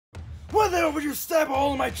the hell would you stab a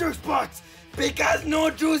hole in my juice box? Because no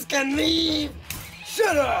juice can leave!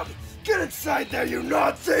 Shut up! Get inside there, you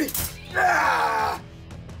Nazi! Ah!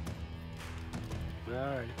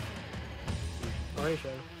 Alright. Oh, hey,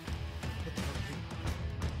 Shadow.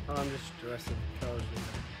 Oh, I'm just arrested. Who the hell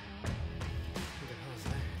is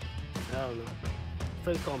that? I don't know.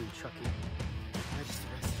 Please call him Chucky. I just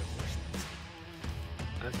arrested a horse.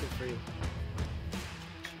 That's good for you.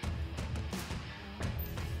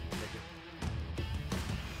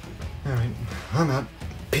 Alright, I'm out.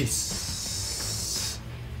 Peace.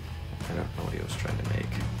 I don't know what he was trying to make.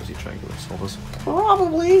 Was he trying to assault us?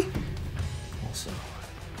 Probably. Also,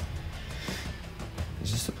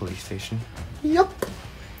 is this the police station? Yep.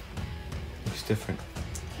 Looks different.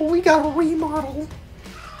 We got a remodel.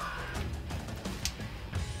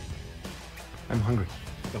 I'm hungry.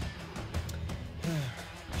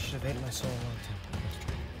 I should have ate my soul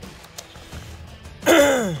a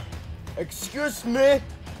long time. Excuse me.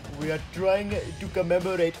 We are trying to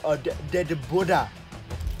commemorate a dead Buddha.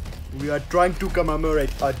 We are trying to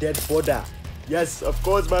commemorate a dead Buddha. Yes, of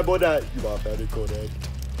course, my Buddha. You are very correct.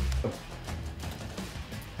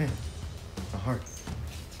 Hey, a heart.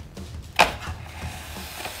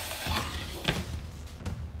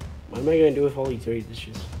 What am I gonna do with all these dirty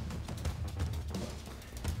dishes?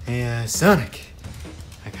 Hey, Sonic.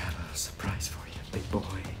 I got a surprise for you, big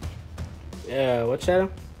boy. Yeah, what,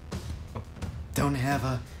 Shadow? Don't have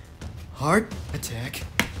a heart attack.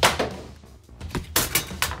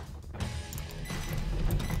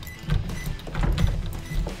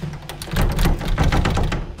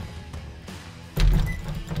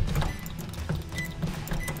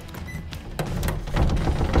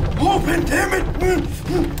 Open, damn it!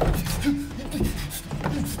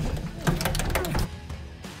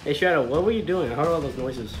 Hey, Shadow, what were you doing? I heard all those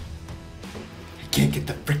noises. I can't get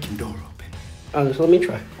the freaking door open. Oh, just let me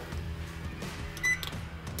try.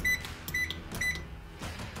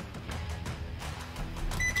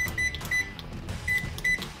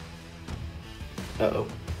 Uh-oh.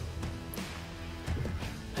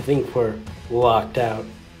 I think we're locked out.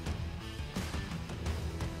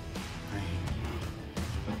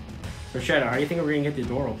 So, Shadow, how do you think we're gonna get the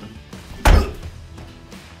door open?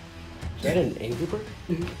 Is that an angry bird?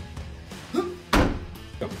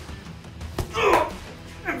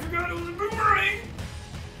 I forgot it was a boomerang.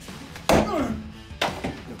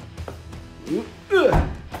 Well,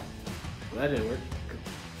 that didn't work.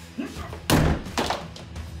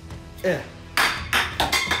 Yeah.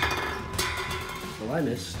 Well, I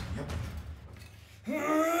missed.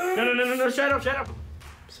 No, Shadow.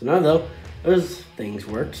 So now, though, those things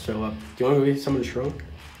worked. So, do you want to go get someone shrunk?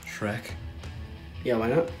 Shrek. Yeah, why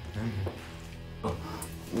not?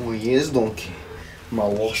 Oh yes, donkey. My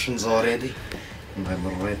lotion's all ready. And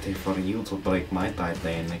I'm ready for you to break my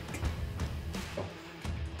Titanic.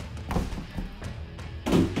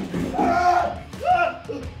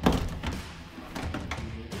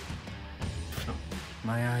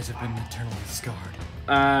 My eyes have been eternally scarred.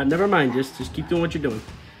 Never mind. Just keep doing what you're doing.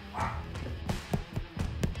 I'm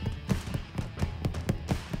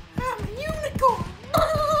a unicorn.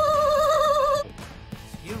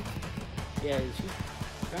 You? Yeah, she's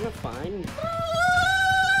kind of fine.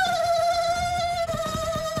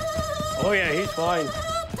 Oh yeah, he's fine.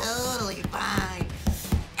 Totally fine.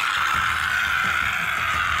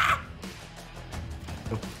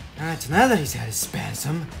 Alright, so now that he's had his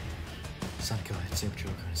spasm, Sonic, go ahead, say what you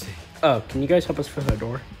were going to say. Oh, can you guys help us for the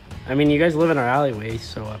door? I mean, you guys live in our alleyway,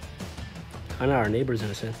 so kind of our neighbors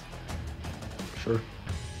in a sense. Sure.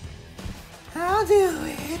 I'll do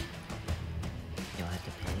it. You'll have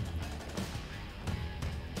to pay.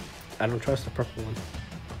 I don't trust the purple one.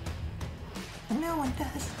 No one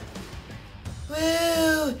does.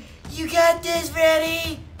 Woo! You got this,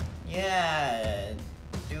 ready? Yeah.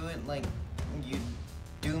 Do it like you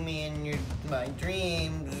do me in my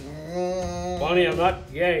dreams. Bonnie, I'm not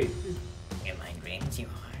gay. In my dreams, you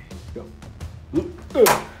are. Go.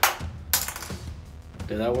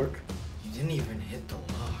 Did that work? You didn't even hit the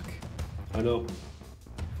lock. I know.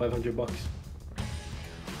 $500.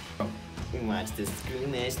 Watch this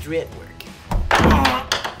screwmaster at work.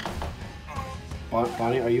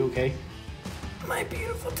 Bonnie, are you okay? My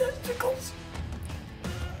beautiful testicles.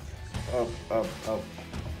 Oh.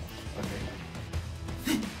 Okay.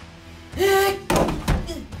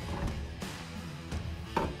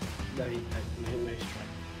 Nice try.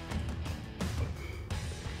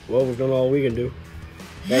 Well, we've done all we can do.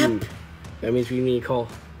 Yep. That means we need to call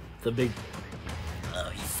the big boy. Oh,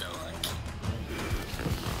 he's so hungry.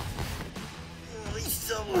 Oh, he's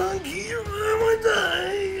so hungry. I'm gonna die.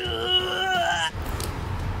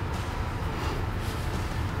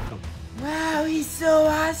 What Wow, he's so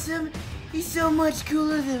awesome. He's so much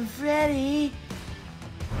cooler than Freddy.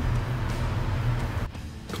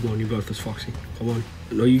 Come on, you got this, Foxy. Come on.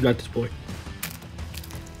 No, you got this, boy.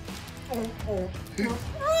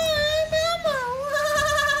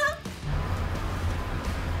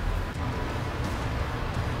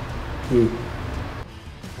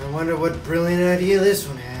 I wonder what brilliant idea this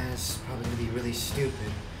one has. Probably gonna be really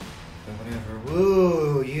stupid. But whatever.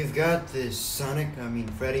 Woo, you've got this, Sonic. I mean,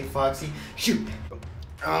 Freddy, Foxy. Shoot!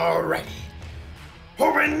 Alrighty.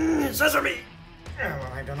 Open sesame! Oh,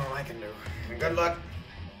 well, I don't know what I can do. Good luck.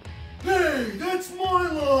 Hey, that's my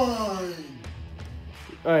line!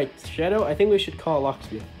 Alright, Shadow, I think we should call a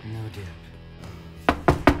locksmith. No dip.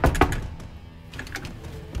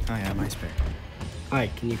 Oh yeah, my spare.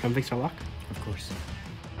 Alright, can you come fix our lock? Of course.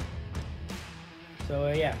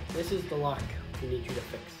 So, yeah, this is the lock we need you to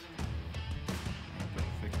fix.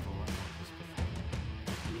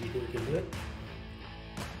 You think you can do it?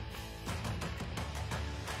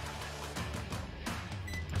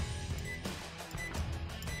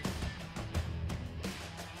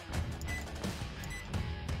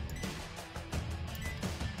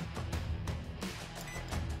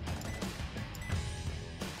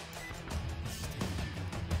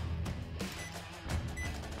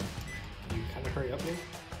 Can you kind of hurry up, man?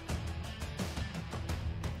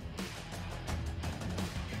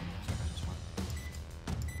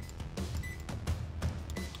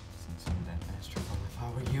 If I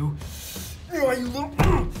were you, oh, you little. I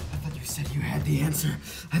thought you said you had the answer.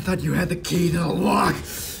 I thought you had the key to the lock.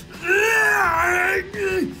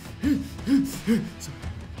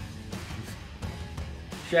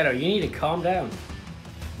 Shadow, you need to calm down.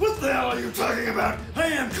 What the hell are you talking about? I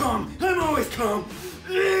am calm. I'm always calm.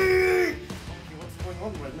 Okay, what's going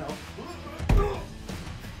on right now?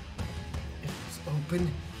 It was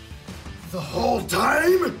open the whole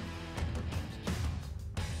time?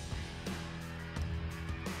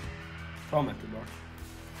 Throw him at the door.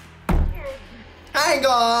 Hi,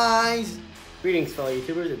 guys. Greetings, fellow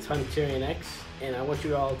YouTubers. It's Hunterian X, and I want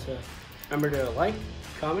you all to remember to like,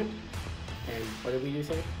 comment, and what did we do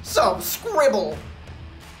say? Scribble.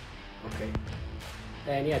 Okay.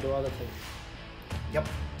 And yeah, do all the things. Yep.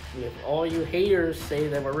 And if all you haters say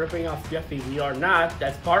that we're ripping off Jeffy, we are not.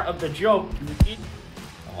 That's part of the joke.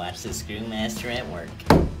 Watch the Screwmaster at work.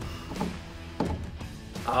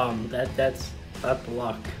 That's not the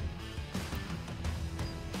luck.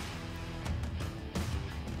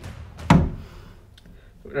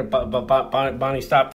 Bonnie, stop.